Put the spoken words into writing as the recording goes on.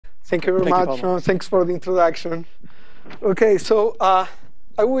Thank you very much. Thanks for the introduction. Okay, so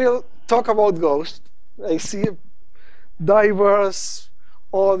I will talk about Ghost. I see a diverse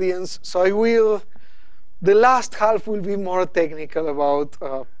audience, so the last half will be more technical about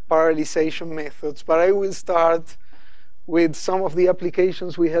parallelization methods, but I will start with some of the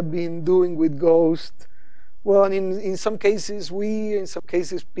applications we have been doing with Ghost. Well, in some cases in some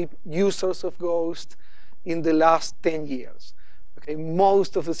cases users of Ghost in the last 10 years. Okay,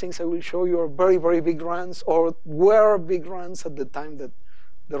 most of the things I will show you are very, very big runs, or were big runs at the time that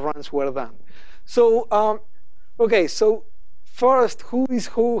the runs were done. So, okay, so first, who is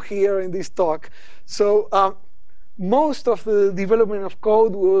who here in this talk? So, most of the development of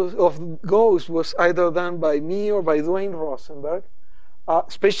code of Ghost was either done by me or by Dwayne Rosenberg,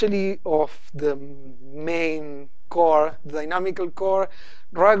 especially of the main core, the dynamical core.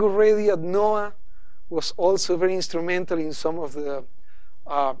 Raghu Reddy at NOAA was also very instrumental in some of the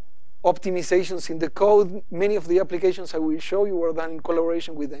optimizations in the code. Many of the applications I will show you were done in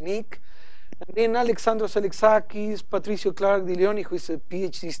collaboration with Anik. And then Alexandros Alexakis, Patricio Clark Di Leoni, who is a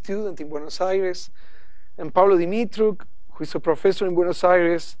PhD student in Buenos Aires, and Pablo Dimitruk, who is a professor in Buenos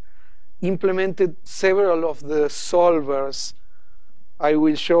Aires, implemented several of the solvers I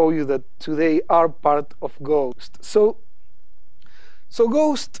will show you that today are part of Ghost. So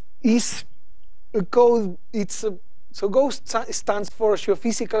Ghost is a code. So Ghost stands for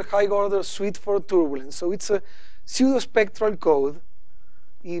Geophysical High-Order Suite for Turbulence. So it's a pseudo-spectral code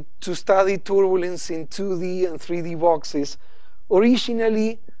to study turbulence in 2D and 3D boxes.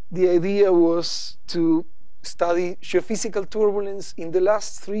 Originally, the idea was to study geophysical turbulence. In the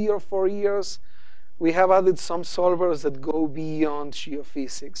last 3 or 4 years, we have added some solvers that go beyond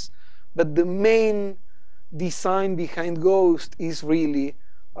geophysics. But the main design behind Ghost is really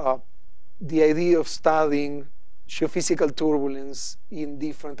the idea of studying geophysical turbulence in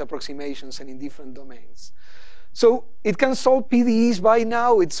different approximations and in different domains. So it can solve PDEs by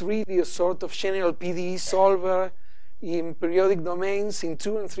now. It's really a sort of general PDE solver in periodic domains in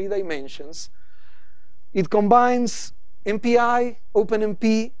 2 and 3 dimensions. It combines MPI,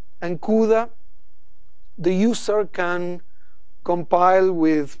 OpenMP, and CUDA. The user can compile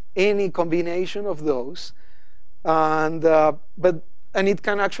with any combination of those, and it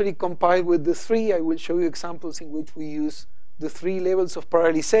can actually compile with the 3. I will show you examples in which we use the 3 levels of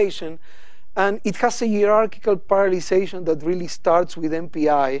parallelization. And it has a hierarchical parallelization that really starts with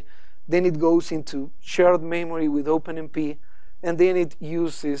MPI. Then it goes into shared memory with OpenMP. And then it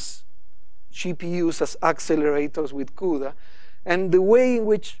uses GPUs as accelerators with CUDA. And the way in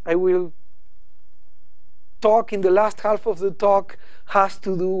which I will talk in the last half of the talk has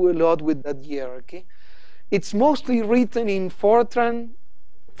to do a lot with that hierarchy. It's mostly written in Fortran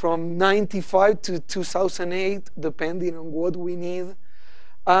from 95 to 2008, depending on what we need.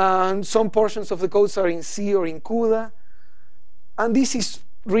 And some portions of the codes are in C or in CUDA. And this is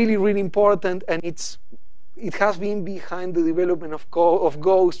really, really important, and it has been behind the development of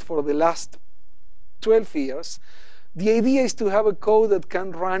Ghost for the last 12 years. The idea is to have a code that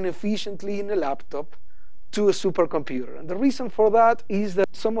can run efficiently in a laptop to a supercomputer. And the reason for that is that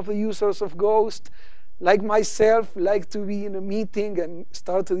some of the users of Ghost, like myself, like to be in a meeting and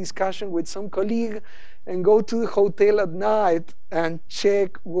start a discussion with some colleague and go to the hotel at night and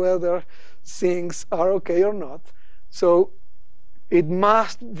check whether things are okay or not. So it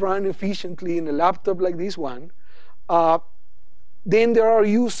must run efficiently in a laptop like this one. Then there are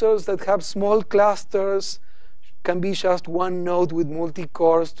users that have small clusters, can be just one node with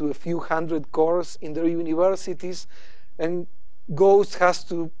multi-cores to a few hundred cores in their universities, and Ghost has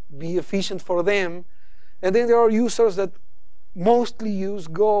to be efficient for them. And then there are users that mostly use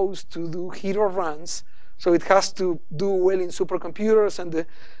Ghost to do hero runs, so it has to do well in supercomputers, and the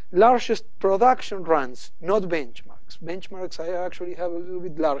largest production runs, not benchmarks. Benchmarks I actually have a little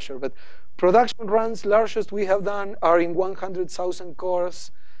bit larger, but production runs, largest we have done are in 100,000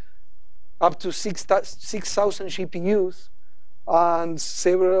 cores, up to 6,000 GPUs, and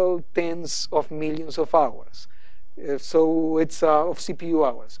several tens of millions of hours. So it's of CPU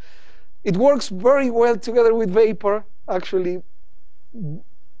hours. It works very well together with Vapor. Actually,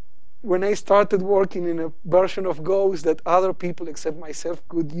 when I started working in a version of Ghost that other people except myself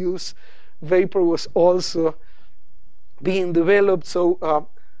could use, Vapor was also being developed. So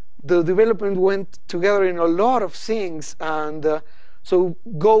the development went together in a lot of things. And so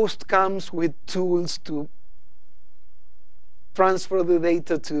Ghost comes with tools to transfer the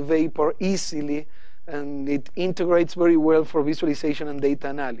data to Vapor easily, and it integrates very well for visualization and data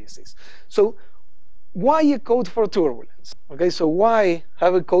analysis. So why a code for turbulence? Okay, so why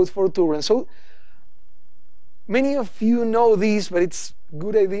have a code for turbulence? So many of you know this, but it's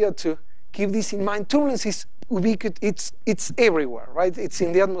good idea to keep this in mind. Turbulence is ubiquitous. It's everywhere, right? It's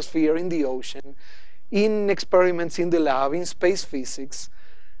in the atmosphere, in the ocean, in experiments in the lab, in space physics.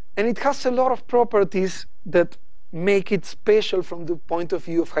 And it has a lot of properties that make it special from the point of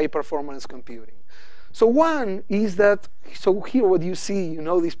view of high-performance computing. So one is that, so here what you see, you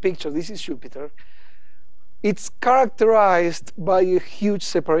know this picture, this is Jupiter. It's characterized by a huge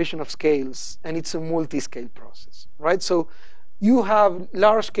separation of scales, and it's a multi-scale process, right? So you have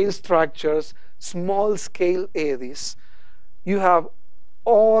large-scale structures, small-scale eddies. You have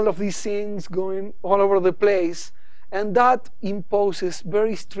all of these things going all over the place, and that imposes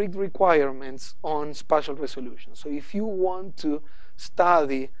very strict requirements on spatial resolution. So if you want to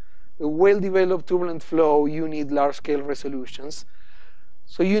study a well-developed turbulent flow, you need large-scale resolutions.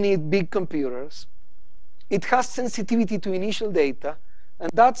 So you need big computers. It has sensitivity to initial data, and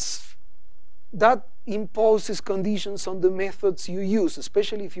that imposes conditions on the methods you use,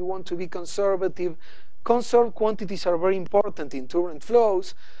 especially if you want to be conservative. Conserved quantities are very important in turbulent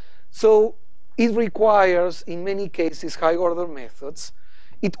flows, so it requires, in many cases, high-order methods.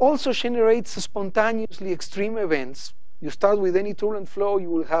 It also generates spontaneously extreme events. You start with any turbulent flow, you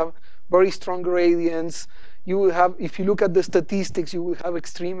will have very strong gradients. You will have, if you look at the statistics, you will have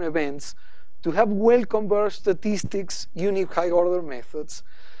extreme events. To have well-converged statistics, you need high-order methods.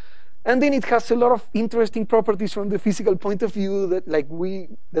 And then it has a lot of interesting properties from the physical point of view that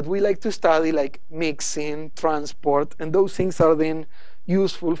we like to study, like mixing, transport, and those things are then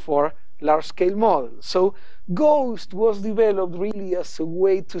useful for large-scale models. So GHOST was developed really as a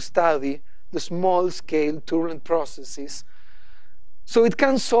way to study the small-scale turbulent processes. So it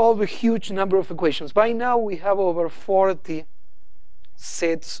can solve a huge number of equations. By now, we have over 40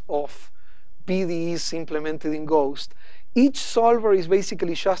 sets of PDEs implemented in GHOST. Each solver is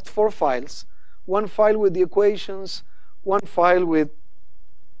basically just 4 files. One file with the equations, one file with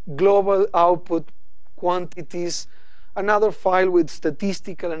global output quantities, another file with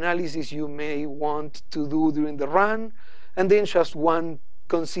statistical analysis you may want to do during the run, and then just one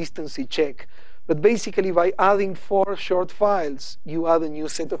consistency check. But basically, by adding 4 short files, you add a new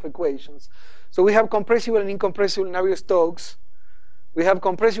set of equations. So we have compressible and incompressible Navier-Stokes. We have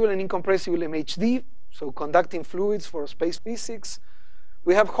compressible and incompressible MHD, so conducting fluids for space physics.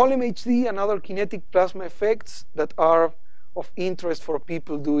 We have Hall MHD and other kinetic plasma effects that are of interest for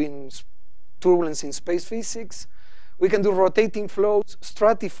people doing turbulence in space physics. We can do rotating flows,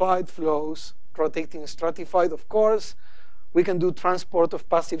 stratified flows, rotating and stratified, of course. We can do transport of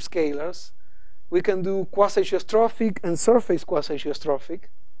passive scalars. We can do quasi-geostrophic and surface quasi-geostrophic.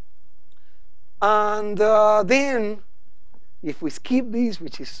 And then, if we skip this,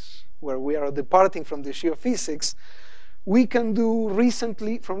 which is where we are departing from the geophysics, we can do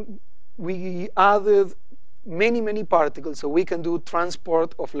we added many particles. So we can do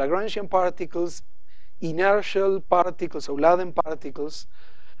transport of Lagrangian particles, inertial particles, so laden particles,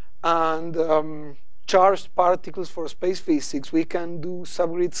 and charged particles for space physics. We can do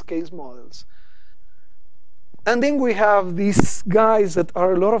subgrid scale models. And then we have these guys that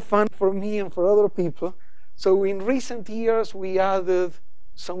are a lot of fun for me and for other people. So in recent years, we added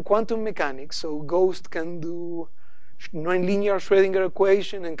some quantum mechanics. So GHOST can do nonlinear Schrödinger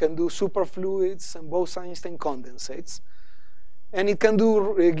equation and can do superfluids and Bose-Einstein condensates. And it can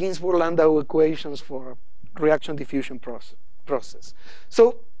do Ginzburg-Landau equations for reaction diffusion process.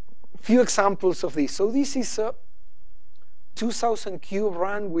 So few examples of this. So this is a 2000 cube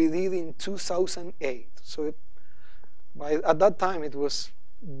run we did in 2008. So at that time, it was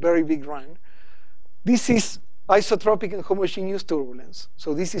a very big run. This is isotropic and homogeneous turbulence.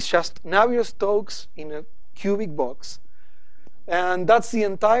 So this is just Navier-Stokes in a cubic box. And that's the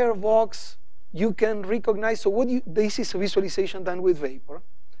entire box. You can recognize, so this is a visualization done with vapor.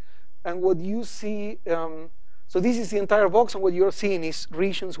 And what you see, so this is the entire box, and what you're seeing is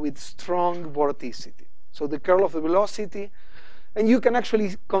regions with strong vorticity. So the curl of the velocity, and you can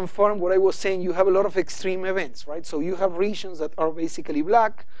actually confirm what I was saying. You have a lot of extreme events, right? So you have regions that are basically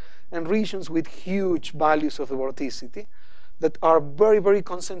black, and regions with huge values of the vorticity that are very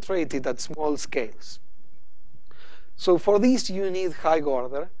concentrated at small scales. So for this, you need high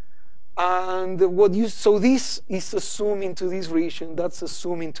order. And so this is a zoom into this region, that's a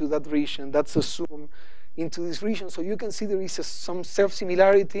zoom into that region, that's a zoom into this region. So you can see there is some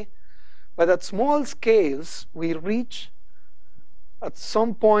self-similarity. But at small scales, we reach, at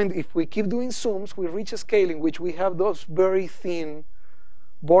some point, if we keep doing zooms, we reach a scale in which we have those very thin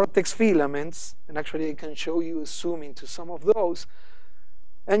vortex filaments. And actually, I can show you a zoom into some of those.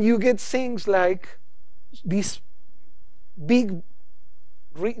 And you get things like these big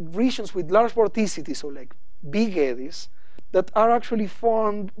regions with large vorticity, so like big eddies. that are actually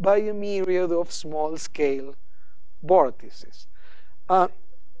formed by a myriad of small-scale vortices.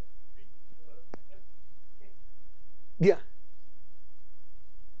 Yeah.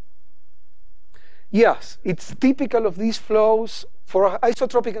 Yes, it's typical of these flows. For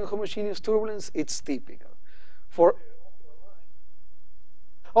isotropic and homogeneous turbulence, it's typical. For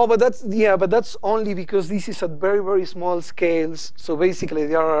Oh, but that's only because this is at very, very small scales. So basically,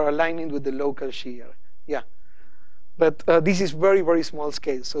 they are aligning with the local shear. Yeah, but this is very, very small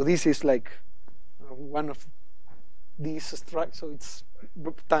scale. So this is like one of these structures. So it's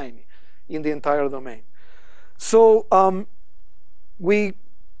tiny in the entire domain. So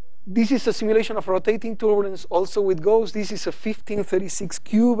this is a simulation of rotating turbulence also with ghosts. This is a 1536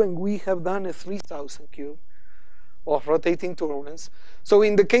 cube, and we have done a 3000 cube of rotating turbulence. So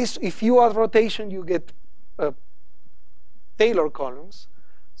in the case, if you add rotation, you get Taylor columns.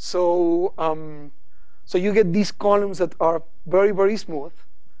 So, so you get these columns that are very, very smooth.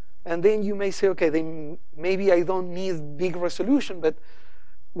 And then you may say, okay, then maybe I don't need big resolution, but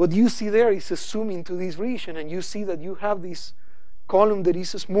what you see there is a zoom into this region, and you see that you have this column that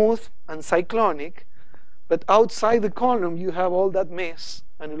is smooth and cyclonic, but outside the column, you have all that mess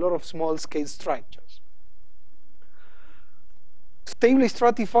and a lot of small-scale structures. Stably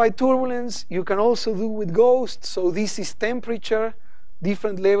stratified turbulence, you can also do with ghosts. So this is temperature,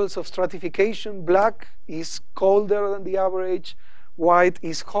 different levels of stratification. Black is colder than the average. White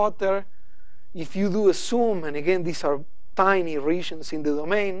is hotter. If you do a zoom, and again, these are tiny regions in the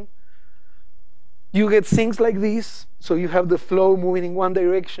domain, you get things like this. So you have the flow moving in one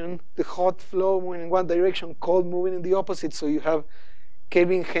direction, the hot flow moving in one direction, cold moving in the opposite. So you have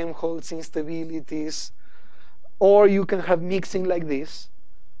Kelvin-Helmholtz instabilities. Or you can have mixing like this.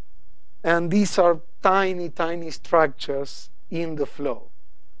 And these are tiny, tiny structures in the flow.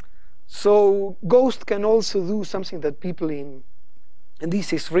 So ghost can also do something that people in, and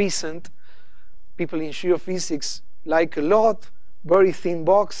this is recent, people in geophysics like a lot, very thin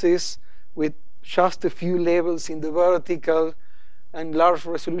boxes with just a few levels in the vertical and large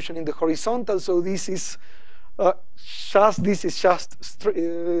resolution in the horizontal. So this is just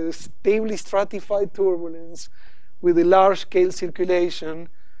stably stratified turbulence with a large scale circulation.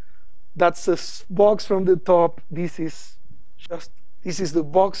 That's a box from the top. This is the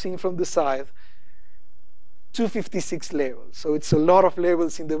boxing from the side. 256 levels. So it's a lot of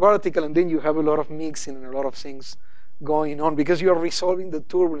levels in the vertical, and then you have a lot of mixing and a lot of things going on because you're resolving the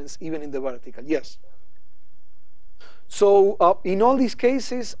turbulence even in the vertical. Yes. So in all these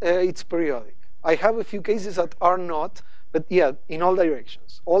cases, it's periodic. I have a few cases that are not, but yeah, in all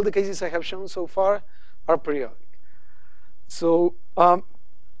directions. All the cases I have shown so far are periodic. So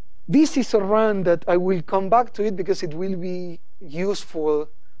this is a run that I will come back to it because it will be useful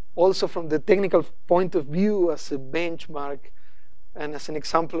also from the technical point of view as a benchmark and as an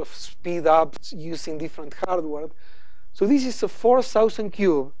example of speed ups using different hardware. So this is a 4000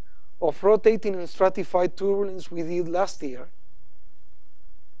 cube of rotating and stratified turbulence we did last year.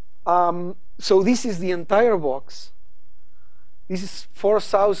 So this is the entire box. This is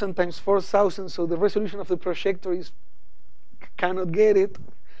 4000 times 4000, so the resolution of the projector is cannot get it.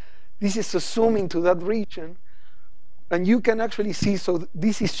 This is a zoom into that region. And you can actually see, so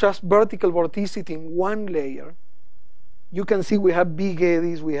this is just vertical vorticity in one layer. You can see we have big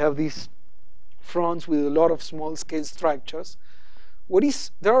eddies, we have these fronts with a lot of small scale structures.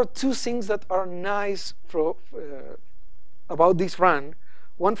 There are two things that are nice about this run.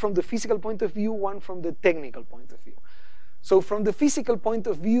 One from the physical point of view, one from the technical point of view. So from the physical point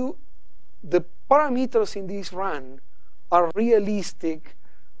of view, the parameters in this run are realistic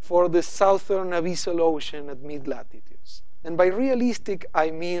for the southern abyssal ocean at mid-latitudes. And by realistic,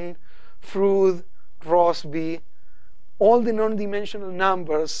 I mean Froude, Rossby, all the non-dimensional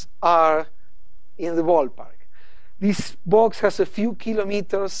numbers are in the ballpark. This box has a few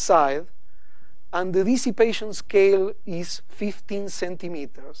kilometers side, and the dissipation scale is 15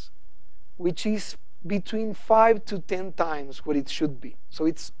 centimeters, which is between 5 to 10 times what it should be. So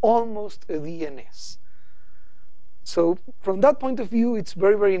it's almost a DNS. So from that point of view, it's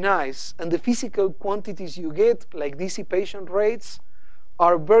very, very nice. And the physical quantities you get, like dissipation rates,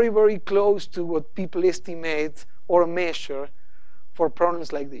 are very, very close to what people estimate or measure for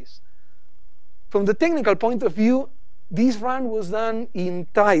problems like this. From the technical point of view, this run was done in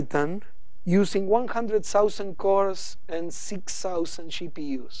Titan using 100,000 cores and 6,000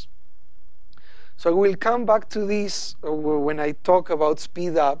 GPUs. So I will come back to this when I talk about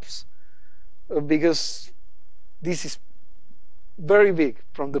speed ups, because this is very big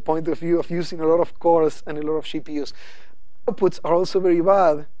from the point of view of using a lot of cores and a lot of GPUs. Outputs are also very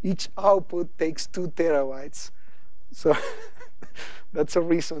bad. Each output takes 2 terabytes. So that's a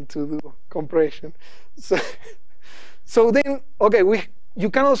reason to do compression. So then, okay, you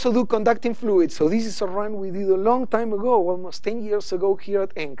can also do conducting fluids. So this is a run we did a long time ago, almost 10 years ago here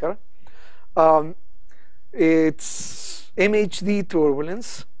at NCAR. It's MHD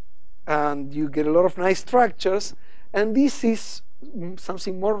turbulence, and you get a lot of nice structures. And this is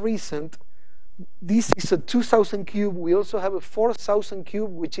something more recent. This is a 2,000 cube. We also have a 4,000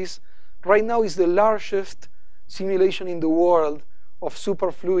 cube, which is right now is the largest simulation in the world of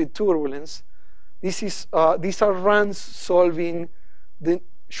superfluid turbulence. These are runs solving the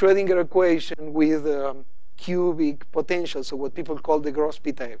Schrödinger equation with cubic potential, so what people call the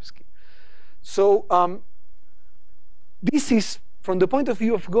Gross-Pitaevsky. So this is, from the point of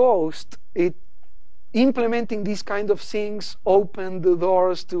view of GHOST, implementing these kind of things opened the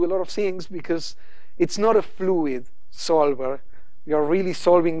doors to a lot of things, because it's not a fluid solver. We are really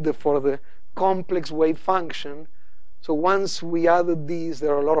solving for the complex wave function. So once we added these,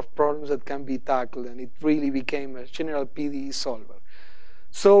 there are a lot of problems that can be tackled, and it really became a general PDE solver.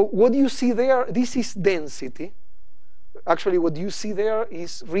 So what you see there, this is density. Actually, what you see there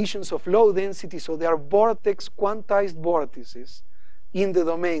is regions of low density, so they are quantized vortices in the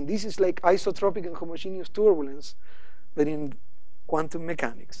domain. This is like isotropic and homogeneous turbulence, but in quantum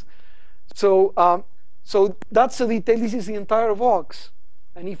mechanics. So, so that's the detail. This is the entire box.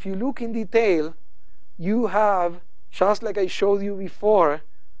 And if you look in detail, you have, just like I showed you before,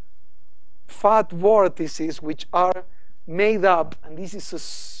 fat vortices which are made up, and this is a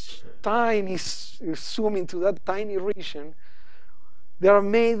tiny, zoom into that tiny region, they are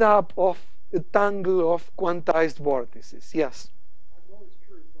made up of a tangle of quantized vortices. Yes? I'm always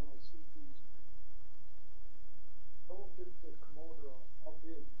curious when I see these, relative to Komodo, how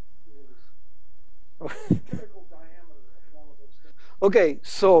big is the typical diameter of one of those things? Okay,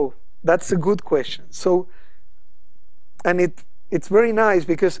 so that's a good question. So, and it's very nice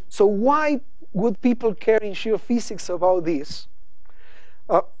because, so why would people care in shear physics about this?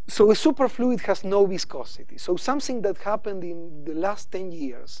 So a superfluid has no viscosity. So something that happened in the last 10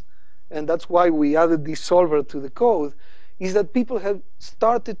 years, and that's why we added this solver to the code, is that people have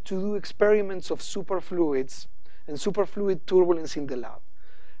started to do experiments of superfluids and superfluid turbulence in the lab.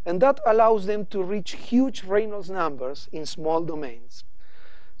 And that allows them to reach huge Reynolds numbers in small domains.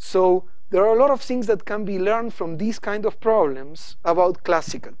 So there are a lot of things that can be learned from these kind of problems about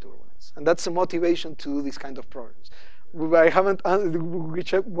classical turbulence. And that's the motivation to do these kind of problems. I haven't,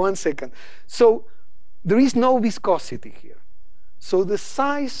 one second. So there is no viscosity here. So the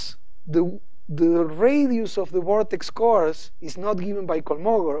size, the radius of the vortex cores is not given by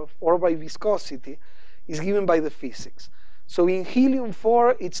Kolmogorov or by viscosity, it's given by the physics. So in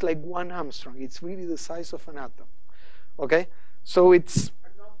helium-4, it's like 1 Armstrong. It's really the size of an atom. Okay? So it's,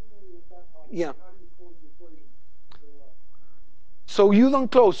 I'm not familiar with that. yeah. How do you close the equation? So you don't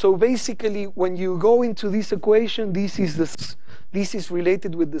close. So basically, when you go into this equation, this is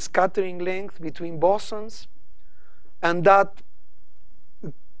related with the scattering length between bosons, and that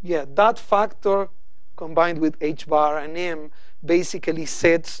factor combined with h bar and m basically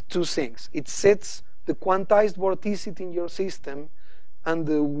sets two things. It sets the quantized vorticity in your system and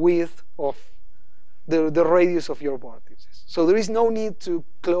the width of the radius of your vortices. So there is no need to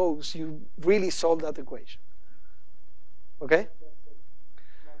close. You really solve that equation. Okay?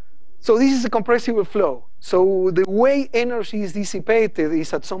 So this is a compressible flow. So the way energy is dissipated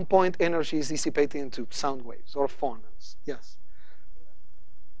is at some point energy is dissipated into sound waves or phonons. Yes?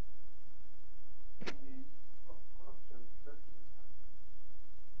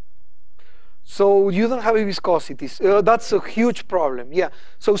 So you don't have a viscosity. That's a huge problem. Yeah.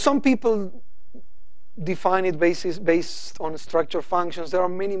 So some people define it based on structure functions. There are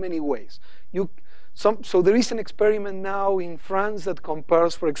many, many ways. So there is an experiment now in France that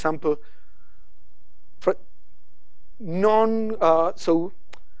compares, for example,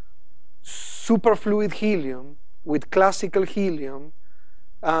 superfluid helium with classical helium,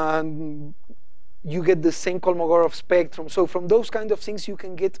 and you get the same Kolmogorov spectrum. So from those kind of things, you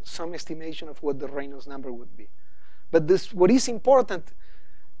can get some estimation of what the Reynolds number would be. But what is important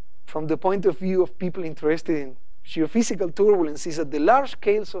from the point of view of people interested in shear physical turbulence is that the large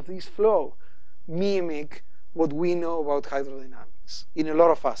scales of this flow mimic what we know about hydrodynamics in a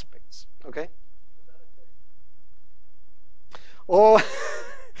lot of aspects. Okay? Oh,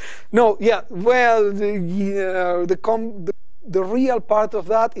 no, yeah. Well, the real part of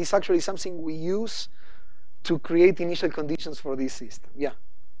that is actually something we use to create initial conditions for this system. Yeah,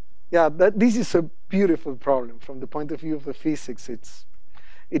 yeah. This is a beautiful problem from the point of view of the physics.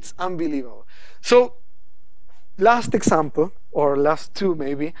 It's unbelievable. So, last example, or last two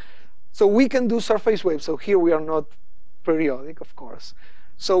maybe. So we can do surface waves. So here we are not periodic, of course.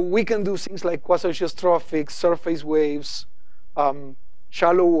 So we can do things like quasi-geostrophic, surface waves,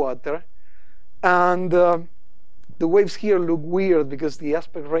 shallow water. And the waves here look weird because the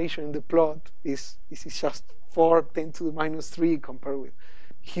aspect ratio in the plot is just 4, 10 to the minus 3 compared with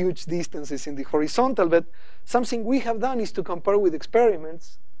huge distances in the horizontal. But something we have done is to compare with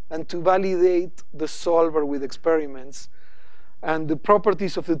experiments and to validate the solver with experiments. And the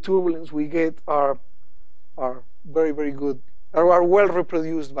properties of the turbulence we get are very, very good, are well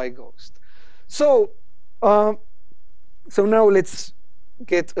reproduced by GHOST. So, so now let's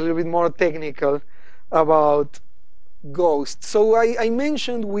get a little bit more technical about GHOST. So I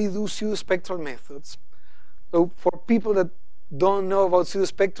mentioned we do pseudo-spectral methods. So for people that don't know about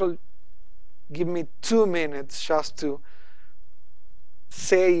pseudo-spectral, give me 2 minutes just to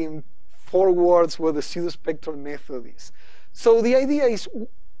say in 4 words what the pseudo-spectral method is. So the idea is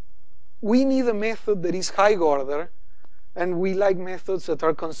we need a method that is high order, and we like methods that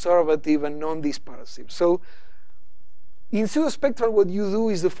are conservative and non-dispersive. So in pseudo-spectral, what you do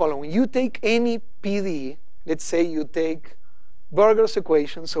is the following. You take any PDE. Let's say you take Berger's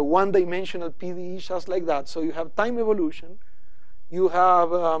equation, so one-dimensional PDE, just like that. So you have time evolution, you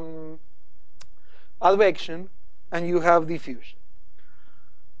have advection, and you have diffusion.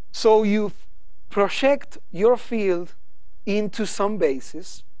 So you project your field into some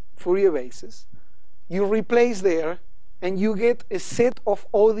basis, Fourier basis. You replace there, and you get a set of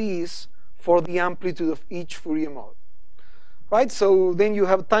ODEs for the amplitude of each Fourier mode. Right? So then you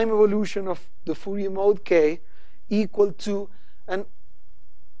have time evolution of the Fourier mode K equal to, and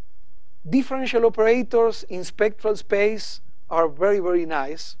differential operators in spectral space are very, very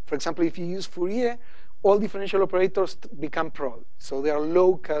nice. For example, if you use Fourier, all differential operators become products. So they are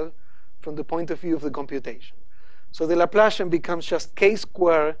local from the point of view of the computation. So the Laplacian becomes just K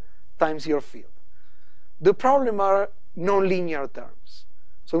squared times your field. The problem are nonlinear terms.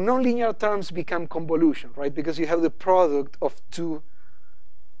 So nonlinear terms become convolution, right? Because you have the product of 2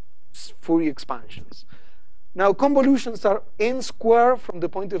 Fourier expansions. Now convolutions are n squared from the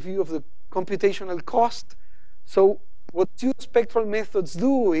point of view of the computational cost. So what pseudo-spectral methods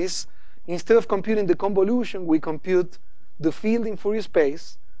do is, instead of computing the convolution, we compute the field in Fourier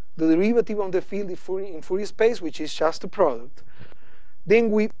space, the derivative on the field in Fourier space, which is just a product. Then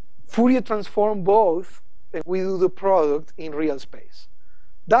we Fourier transform both, and we do the product in real space.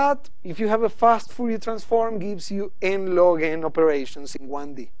 That, if you have a fast Fourier transform, gives you n log n operations in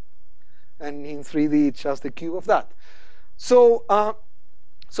 1D. And in 3D, it's just the cube of that. So,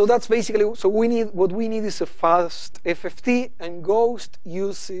 so that's basically, so what we need is a fast FFT, and GHOST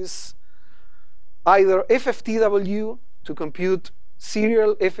uses either FFTW to compute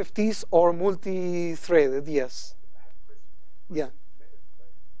serial FFTs or multi-threaded, yes. Yeah.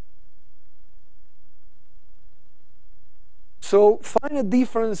 So finite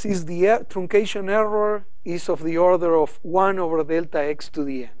difference is the truncation error is of the order of 1 over delta x to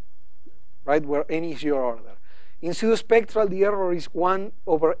the n, right, where n is your order. In pseudo-spectral, the error is 1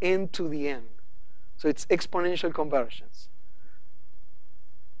 over n to the n. So it's exponential conversions.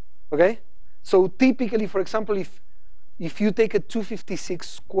 Okay? So typically, for example, if you take a 256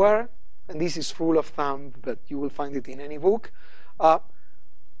 square, and this is rule of thumb, but you will find it in any book,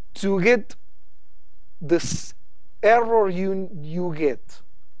 to get this error you get,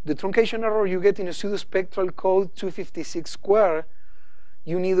 the truncation error you get in a pseudo-spectral code 256 square,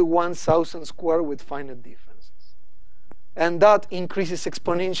 you need a 1000 square with finite differences. And that increases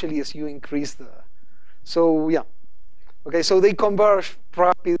exponentially as you increase the, so yeah. Okay, so they converge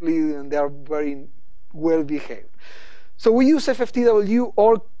rapidly and they are very well behaved. So we use FFTW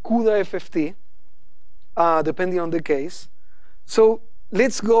or CUDA FFT, depending on the case. So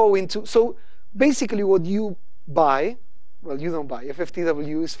let's go into, so basically what you buy, well, you don't buy,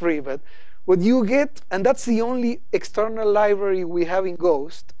 FFTW is free, but what you get, and that's the only external library we have in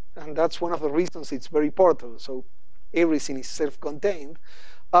GHOST, and that's one of the reasons it's very portable, so everything is self-contained,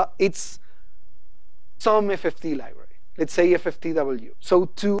 it's some FFT library, let's say FFTW. So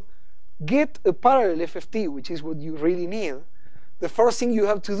to get a parallel FFT, which is what you really need, the first thing you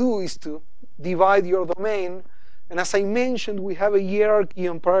have to do is to divide your domain. And as I mentioned, we have a hierarchy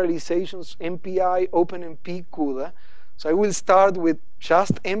on parallelizations, MPI, OpenMP, CUDA. So I will start with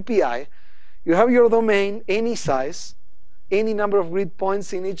just MPI. You have your domain, any size, any number of grid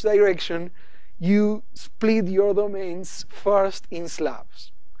points in each direction. You split your domains first in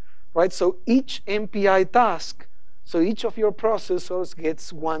slabs, right? So each MPI task, so each of your processors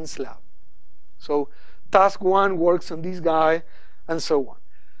gets 1 slab. So task 1 works on this guy, and so on.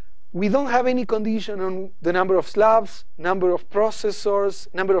 We don't have any condition on the number of slabs, number of processors,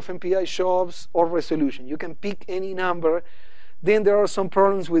 number of MPI shops, or resolution. You can pick any number. Then there are some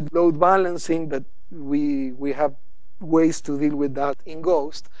problems with load balancing, but we have ways to deal with that in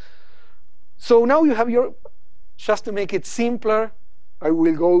Ghost. So now you have your, just to make it simpler, I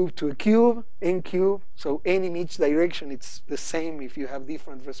will go to a cube, n cube, so n in each direction. It's the same if you have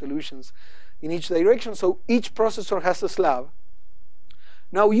different resolutions in each direction. So each processor has a slab.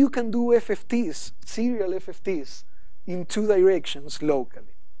 Now you can do FFTs, serial FFTs, in 2 directions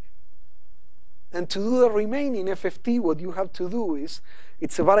locally. And to do the remaining FFT, what you have to do is,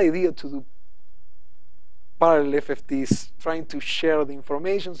 it's a bad idea to do parallel FFTs trying to share the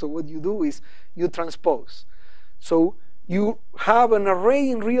information. So what you do is you transpose. So you have an array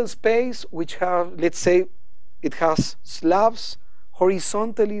in real space which have, let's say, it has slabs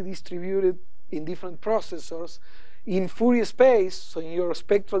horizontally distributed in different processors. In Fourier space, so in your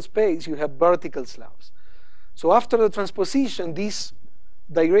spectral space, you have vertical slabs. So after the transposition, this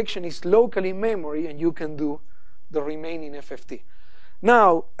direction is locally in memory, and you can do the remaining FFT.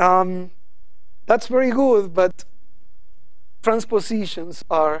 Now, that's very good, but transpositions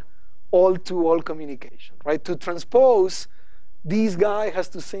are all-to-all communication, right? To transpose, this guy has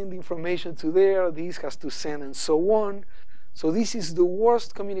to send information to there, this has to send, and so on. So this is the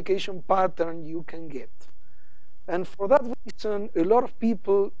worst communication pattern you can get. And for that reason, a lot of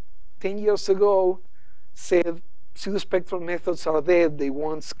people 10 years ago said pseudo-spectral methods are dead, they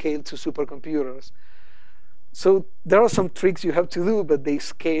won't scale to supercomputers. So there are some tricks you have to do, but they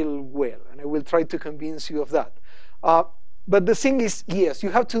scale well, and I will try to convince you of that. But the thing is, yes, you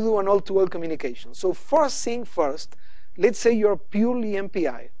have to do an all-to-all communication. So first thing first, let's say you're purely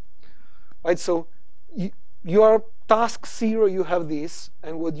MPI, right? So your task 0, you have this,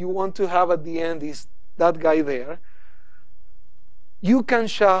 and what you want to have at the end is that guy there. You can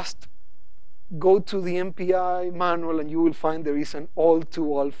just go to the MPI manual, and you will find there is an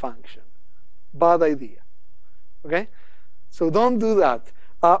all-to-all function. Bad idea. Okay? So don't do that.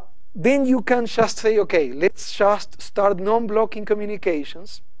 Then you can just say, okay, let's just start non-blocking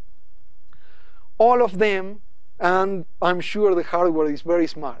communications. All of them, and I'm sure the hardware is very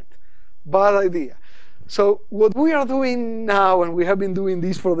smart. Bad idea. So what we are doing now, and we have been doing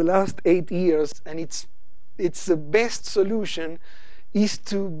this for the last 8 years, and it's the best solution, is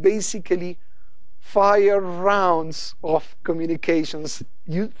to basically fire rounds of communications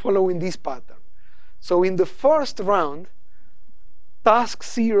following this pattern. So in the first round, task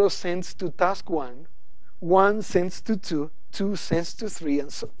 0 sends to task 1, 1 sends to 2, 2 sends to 3,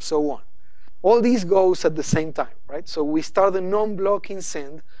 and so on. All these goes at the same time, right? So we start a non-blocking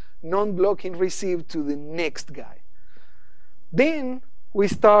send, non-blocking receive to the next guy. Then we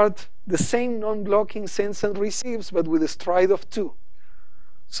start the same non-blocking sends and receives, but with a stride of 2.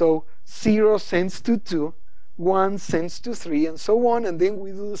 So 0 sends to 2, 1 sends to 3, and so on, and then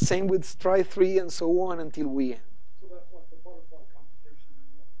we do the same with stride 3, and so on until we end. So that's like the butterfly computation.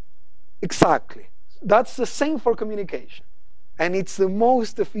 Exactly. That's the same for communication, and it's the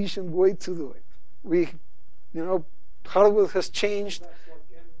most efficient way to do it. Hardware has changed. That's like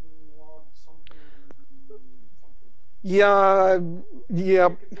n log something. Yeah.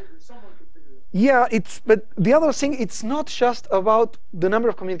 Someone could figure it out. Yeah, but the other thing, it's not just about the number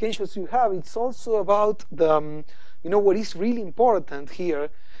of communications you have, it's also about the, what is really important here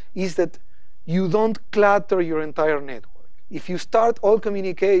is that you don't clutter your entire network. If you start all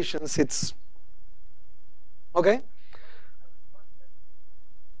communications, it's, okay?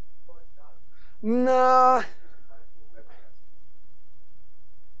 Nah.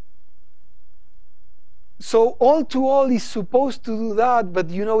 So all-to-all is supposed to do that,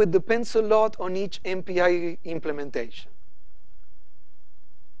 but it depends a lot on each MPI implementation.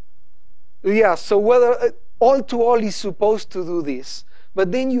 Yeah, so whether all-to-all is supposed to do this,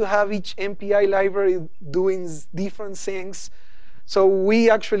 but then you have each MPI library doing different things. So we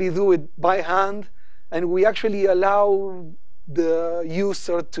actually do it by hand, and we actually allow the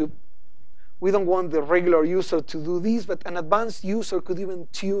user to, we don't want the regular user to do this, but an advanced user could even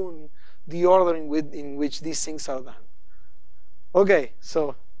tune the order in which these things are done. Okay,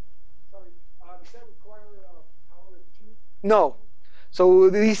 so. Sorry, does that require power of 2? No.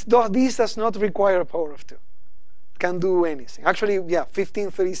 So this does not require a power of 2. It can do anything. Actually, yeah,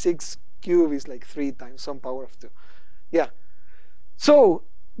 1536 cube is like 3 times some power of 2. Yeah. So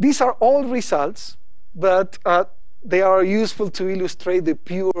these are all results, but they are useful to illustrate the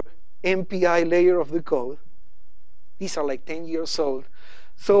pure MPI layer of the code. These are like 10 years old.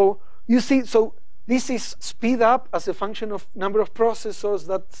 So you see, so this is speed up as a function of number of processors,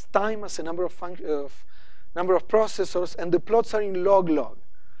 that's time as a number of processors, and the plots are in log-log.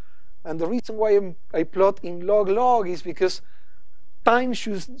 And the reason why I plot in log-log is because time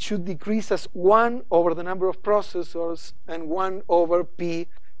should decrease as 1 over the number of processors, and 1 over p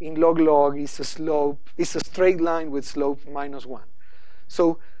in log-log is a straight line with slope -1.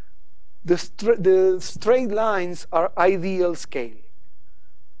 So the straight lines are ideal scaling.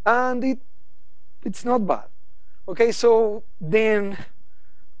 And it's not bad. Okay, so then,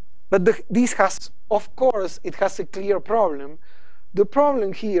 but this has, of course, it has a clear problem. The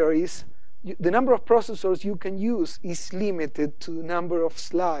problem here is the number of processors you can use is limited to the number of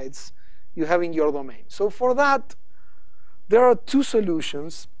slides you have in your domain. So for that, there are 2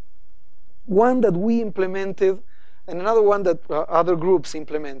 solutions. One that we implemented, and another one that other groups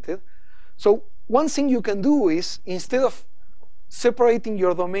implemented. So one thing you can do is, instead of separating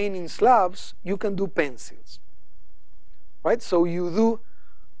your domain in slabs, you can do pencils. Right? So you do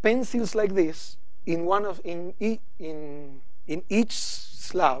pencils like this in each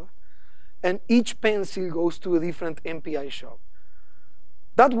slab, and each pencil goes to a different MPI shop.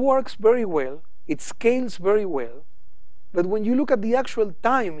 That works very well. It scales very well. But when you look at the actual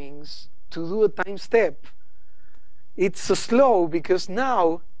timings to do a time step, it's slow, because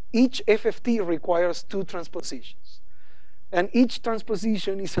now each FFT requires 2 transpositions. And each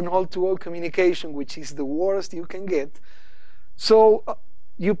transposition is an all-to-all communication, which is the worst you can get. So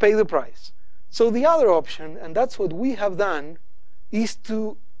you pay the price. So the other option, and that's what we have done, is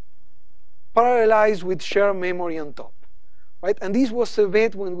to parallelize with shared memory on top. Right? And this was a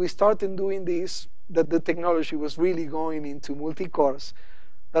bet when we started doing this, that the technology was really going into multi-cores.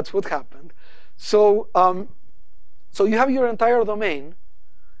 That's what happened. So, so you have your entire domain.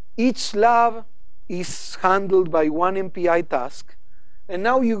 Each slab is handled by one MPI task. And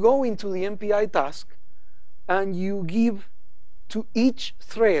now you go into the MPI task, and you give to each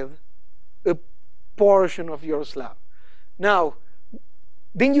thread a portion of your slab. Now,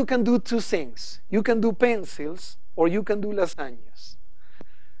 then you can do 2 things. You can do pencils, or you can do lasagnas.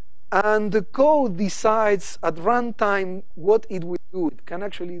 And the code decides at runtime what it will do. It can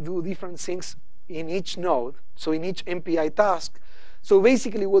actually do different things in each node, so in each MPI task. So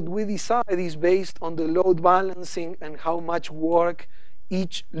basically what we decide is based on the load balancing and how much work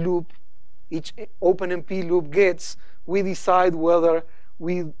each loop, each OpenMP loop gets. We decide whether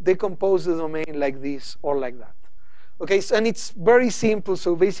we decompose the domain like this or like that. Okay, so, and it's very simple.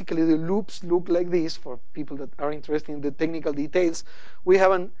 So basically the loops look like this for people that are interested in the technical details. We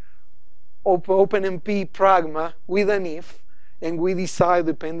have an OpenMP pragma with an if, and we decide,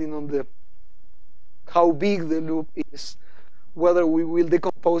 depending on how big the loop is, whether we will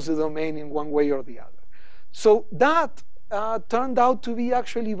decompose the domain in one way or the other. So that turned out to be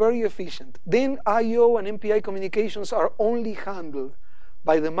actually very efficient. Then I/O and MPI communications are only handled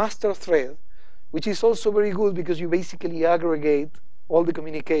by the master thread, which is also very good because you basically aggregate all the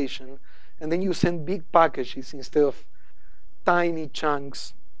communication, and then you send big packages instead of tiny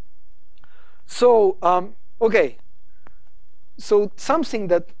chunks. So, okay. So something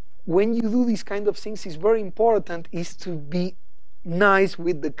that when you do these kind of things is very important is to be nice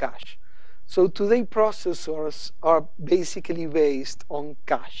with the cache. So today processors are basically based on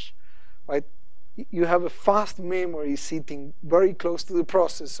cache, right? You have a fast memory sitting very close to the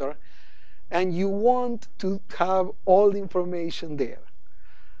processor, and you want to have all the information there.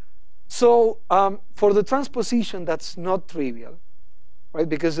 So for the transposition, that's not trivial, right?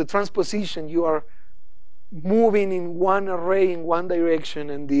 Because the transposition, you are moving in one array in one direction,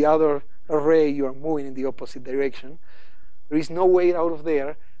 and the other array you are moving in the opposite direction. There is no way out of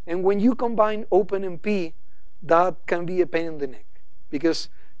there. And when you combine OpenMP, that can be a pain in the neck, because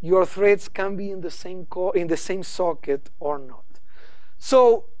your threads can be in the same socket or not.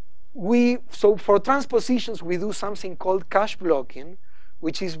 So for transpositions, we do something called cache blocking,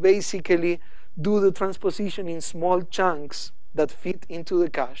 which is basically do the transposition in small chunks that fit into the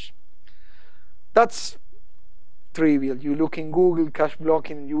cache. That's trivial. You look in Google cache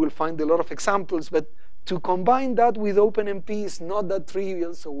blocking, and you will find a lot of examples, but to combine that with OpenMP is not that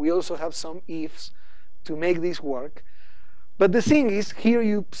trivial, so we also have some ifs to make this work. But the thing is, here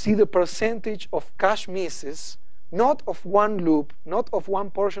you see the percentage of cache misses, not of one loop, not of one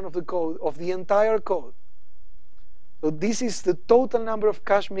portion of the code, of the entire code. So this is the total number of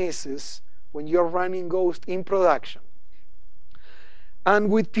cache misses when you're running Ghost in production. And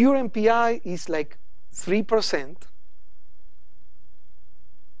with pure MPI, it's like 3%.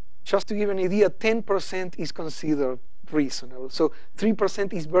 Just to give an idea, 10% is considered reasonable. So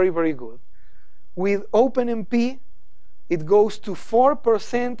 3% is very, very good. With OpenMP, it goes to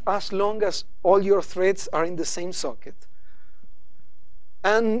 4% as long as all your threads are in the same socket.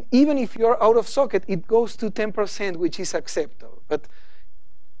 And even if you're out of socket, it goes to 10%, which is acceptable. But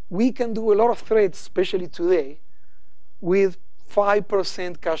we can do a lot of threads, especially today, with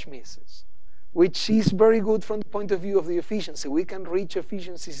 5% cache misses, which is very good from the point of view of the efficiency. We can reach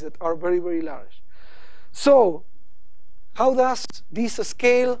efficiencies that are very, very large. So how does this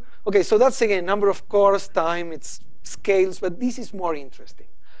scale? Okay, so that's again number of cores, time, it's scales, but this is more interesting.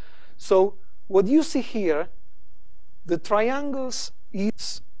 So what you see here, the triangles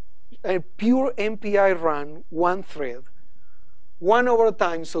is a pure MPI run, one thread, 1 over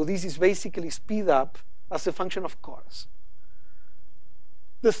time, so this is basically speed up as a function of cores.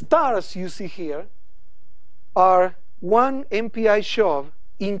 The stars you see here are one MPI shove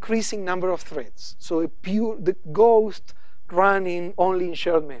increasing number of threads. So the ghost running only in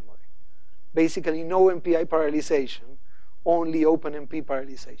shared memory. Basically no MPI parallelization, only OpenMP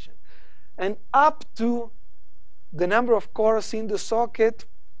parallelization. And up to the number of cores in the socket,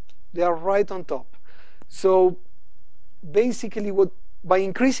 they are right on top. So basically by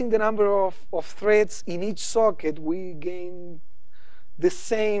increasing the number of threads in each socket, we gain the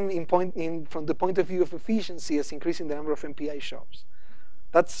same from the point of view of efficiency as increasing the number of MPI shops.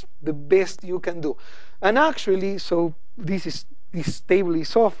 That's the best you can do. And actually, so this table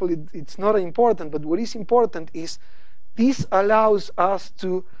is awful, it's not important, but what is important is this allows us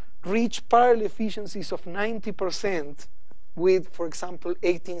to reach parallel efficiencies of 90% with, for example,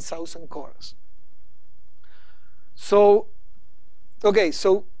 18,000 cores. So, okay,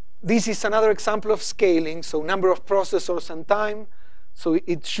 so this is another example of scaling, so number of processors and time. So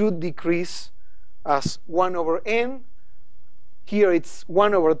it should decrease as 1 over n. Here it's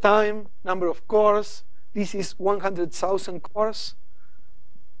 1 over time, number of cores. This is 100,000 cores.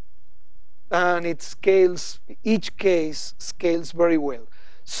 And it scales, each case scales very well.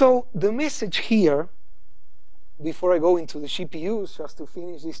 So the message here, before I go into the GPUs, just to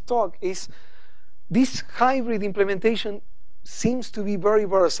finish this talk, is this hybrid implementation seems to be very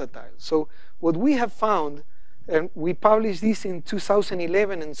versatile. So what we have found, and we published this in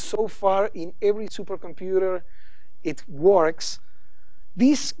 2011, and so far in every supercomputer it works.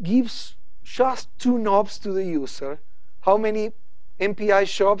 This gives just 2 knobs to the user: how many MPI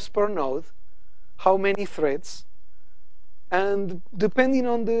shops per node, how many threads, and depending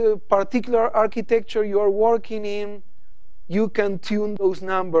on the particular architecture you are working in, you can tune those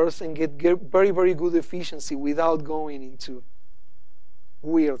numbers and get very, very good efficiency without going into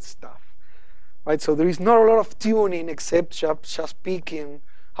weird stuff. Right, so there is not a lot of tuning except just picking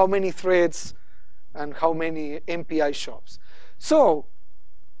how many threads and how many MPI shops. So,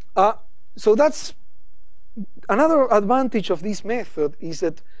 so that's another advantage of this method, is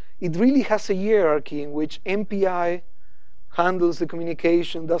that it really has a hierarchy in which MPI handles the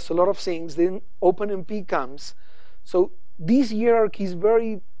communication, does a lot of things, then OpenMP comes. So this hierarchy is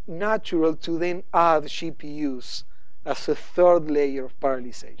very natural to then add GPUs as a third layer of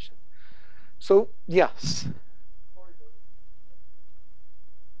parallelization. So, yes.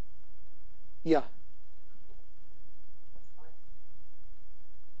 Yeah.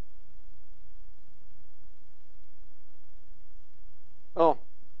 Oh.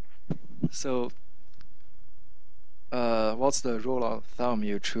 So, what's the rule of thumb?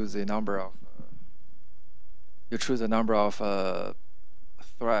 You choose the number of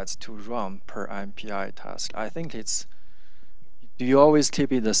threads to run per MPI task. I think it's. Do you always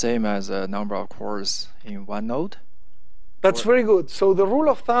keep it the same as a number of cores in one node? That's very good. So the rule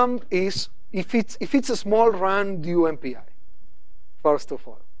of thumb is if it's a small run, do MPI, first of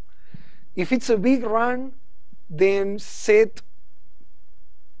all. If it's a big run, then set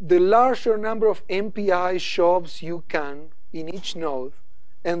the larger number of MPI shops you can in each node,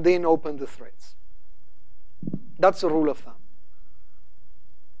 and then open the threads. That's the rule of thumb.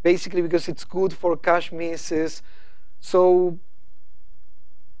 Basically because it's good for cache misses. So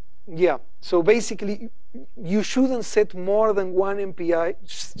yeah, so basically you shouldn't set more than one MPI,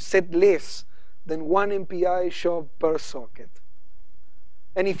 set less than one MPI shop per socket.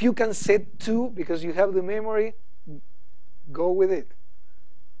 And if you can set 2 because you have the memory, go with it.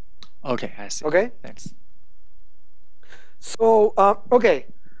 Okay, I see. Okay? Thanks. So, okay.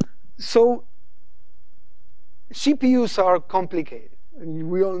 So GPUs are complicated. And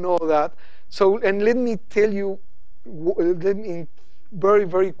we all know that. So, and let me tell you, very,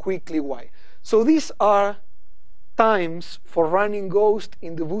 very quickly why. So these are times for running Ghost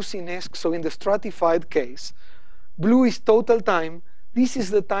in the Businesque, so in the stratified case. Blue is total time. This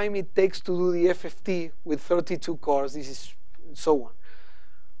is the time it takes to do the FFT with 32 cores. This is so on.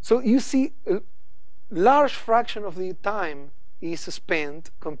 So you see a large fraction of the time is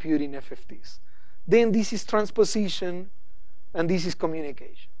spent computing FFTs. Then this is transposition, and this is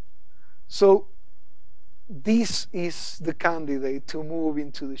communication. So this is the candidate to move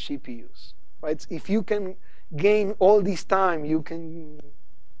into the GPUs, right? If you can gain all this time, you can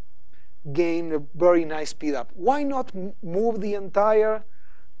gain a very nice speed up. Why not move the entire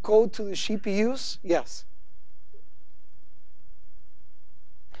code to the GPUs? Yes.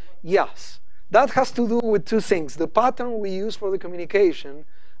 Yes. That has to do with two things: the pattern we use for the communication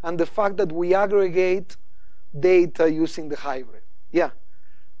and the fact that we aggregate data using the hybrid. Yeah.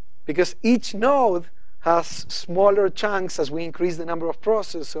 Because each node has smaller chunks as we increase the number of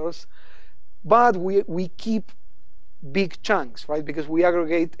processors, but we keep big chunks, right? Because we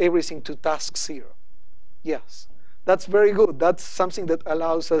aggregate everything to task 0. Yes. That's very good. That's something that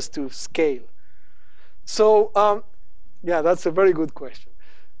allows us to scale. So, yeah, that's a very good question.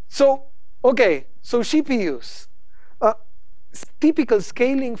 So, okay, so GPUs. Typical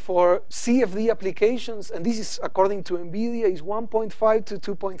scaling for CFD applications, and this is according to NVIDIA, is 1.5 to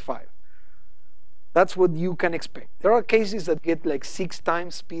 2.5. That's what you can expect. There are cases that get like 6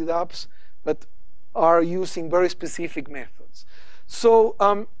 times speed ups, but are using very specific methods. So,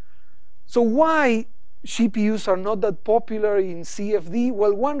 so why GPUs are not that popular in CFD?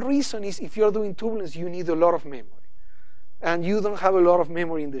 Well, one reason is if you're doing turbulence, you need a lot of memory. And you don't have a lot of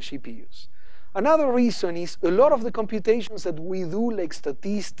memory in the GPUs. Another reason is a lot of the computations that we do, like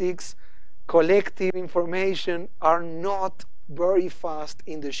statistics, collective information, are not very fast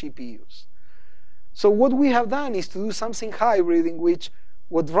in the GPUs. So what we have done is to do something hybrid in which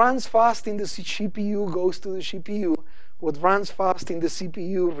what runs fast in the GPU goes to the GPU. What runs fast in the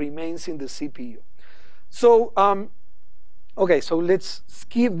CPU remains in the CPU. So, okay, so let's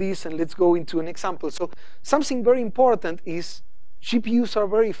skip this and let's go into an example. So something very important is GPUs are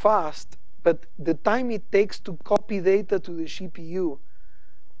very fast, but the time it takes to copy data to the GPU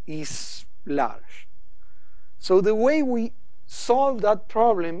is large. So the way we solve that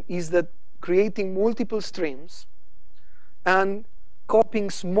problem is that creating multiple streams and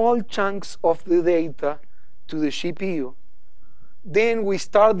copying small chunks of the data to the GPU. Then we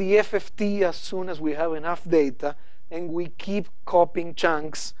start the FFT as soon as we have enough data, and we keep copying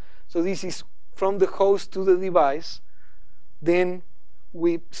chunks. So this is from the host to the device. Then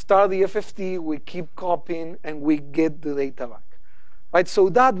we start the FFT, we keep copying, and we get the data back. Right? So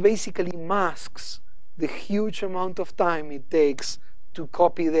that basically masks the huge amount of time it takes to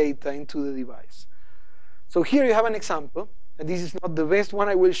copy data into the device. So here you have an example, and this is not the best one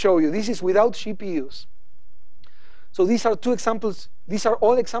I will show you. This is without GPUs. So these are 2 examples. These are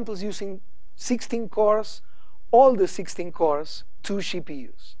all examples using 16 cores, all the 16 cores, 2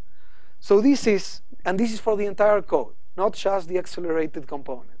 GPUs. So this is, and this is for the entire code, not just the accelerated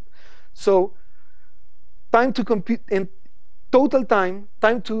component. So time to compute, and total time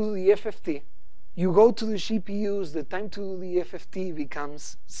to do the FFT, you go to the GPUs, the time to do the FFT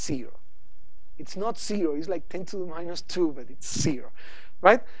becomes 0. It's not 0, it's like 10 to the minus 2, but it's 0,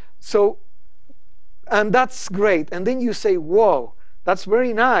 right? So, and that's great. And then you say, whoa, that's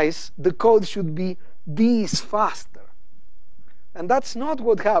very nice. The code should be this faster. And that's not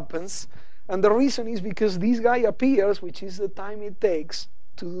what happens. And the reason is because this guy appears, which is the time it takes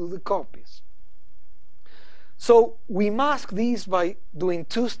to do the copies. So we mask this by doing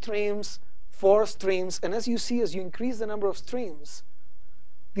 2 streams, 4 streams. And as you see, as you increase the number of streams,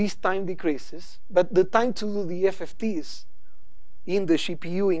 this time decreases. But the time to do the FFTs in the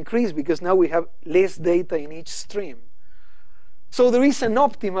GPU increase because now we have less data in each stream. So there is an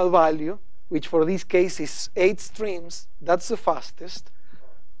optimal value, which for this case is 8 streams. That's the fastest.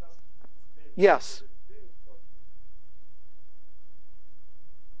 Yes.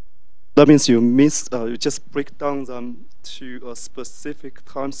 That means you just break down them to a specific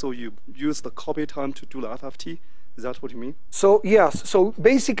time, so you use the copy time to do the FFT. Is that what you mean? So yes. So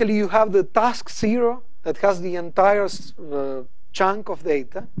basically, you have the task 0 that has the entire chunk of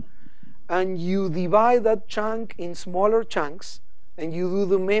data, and you divide that chunk in smaller chunks, and you do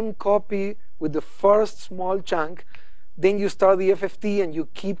the mem copy with the first small chunk. Then you start the FFT, and you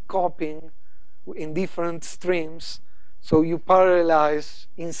keep copying in different streams. So you parallelize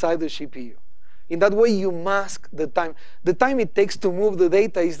inside the GPU. In that way, you mask the time. The time it takes to move the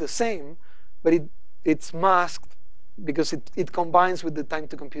data is the same, but it's masked because it combines with the time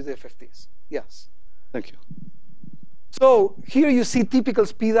to compute the FFTs. Yes? Thank you. So here you see typical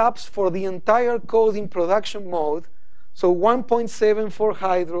speedups for the entire code in production mode. So 1.7 for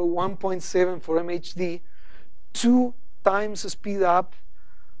Hydro, 1.7 for MHD, 2 times speed up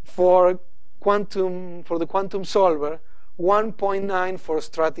for the quantum solver, 1.9 for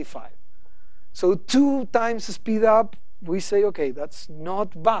Stratify. So 2 times speed up, we say, okay, that's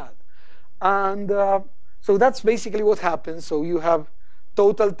not bad. And so that's basically what happens. So you have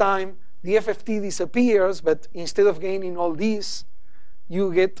total time the FFT disappears, but instead of gaining all these,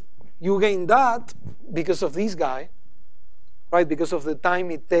 you gain that because of this guy, right? Because of the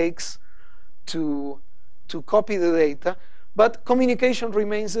time it takes to copy the data. But communication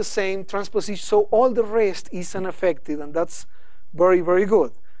remains the same, transposition, so all the rest is unaffected, and that's very, very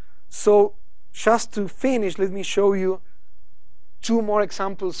good. So just to finish, let me show you two more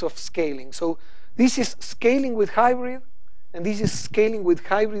examples of scaling. So this is scaling with hybrid, and this is scaling with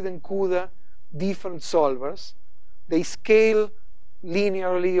hybrid and CUDA, different solvers. They scale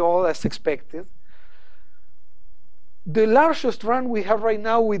linearly, all as expected. The largest run we have right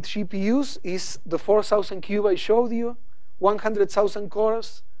now with GPUs is the 4,000 cube I showed you, 100,000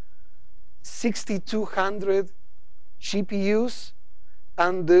 cores, 6,200 GPUs,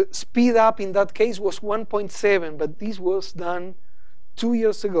 and the speed up in that case was 1.7, but this was done 2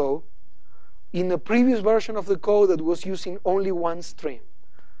 years ago in a previous version of the code that was using only one stream.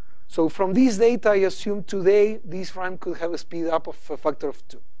 So from this data, I assume today this run could have a speed up of a factor of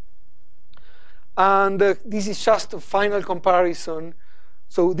 2. And this is just a final comparison.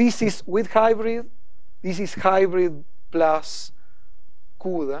 So this is with hybrid. This is hybrid plus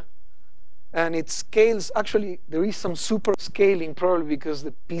CUDA. And it scales. Actually, there is some super scaling, probably because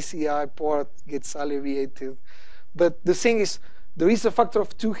the PCI port gets alleviated. But the thing is, there is a factor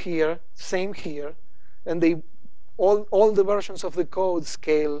of 2 here, same here. And all the versions of the code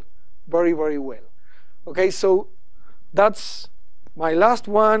scale very, very well. Okay, so that's my last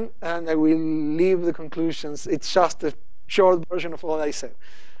one, and I will leave the conclusions. It's just a short version of what I said.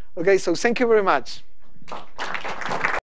 Okay, so thank you very much.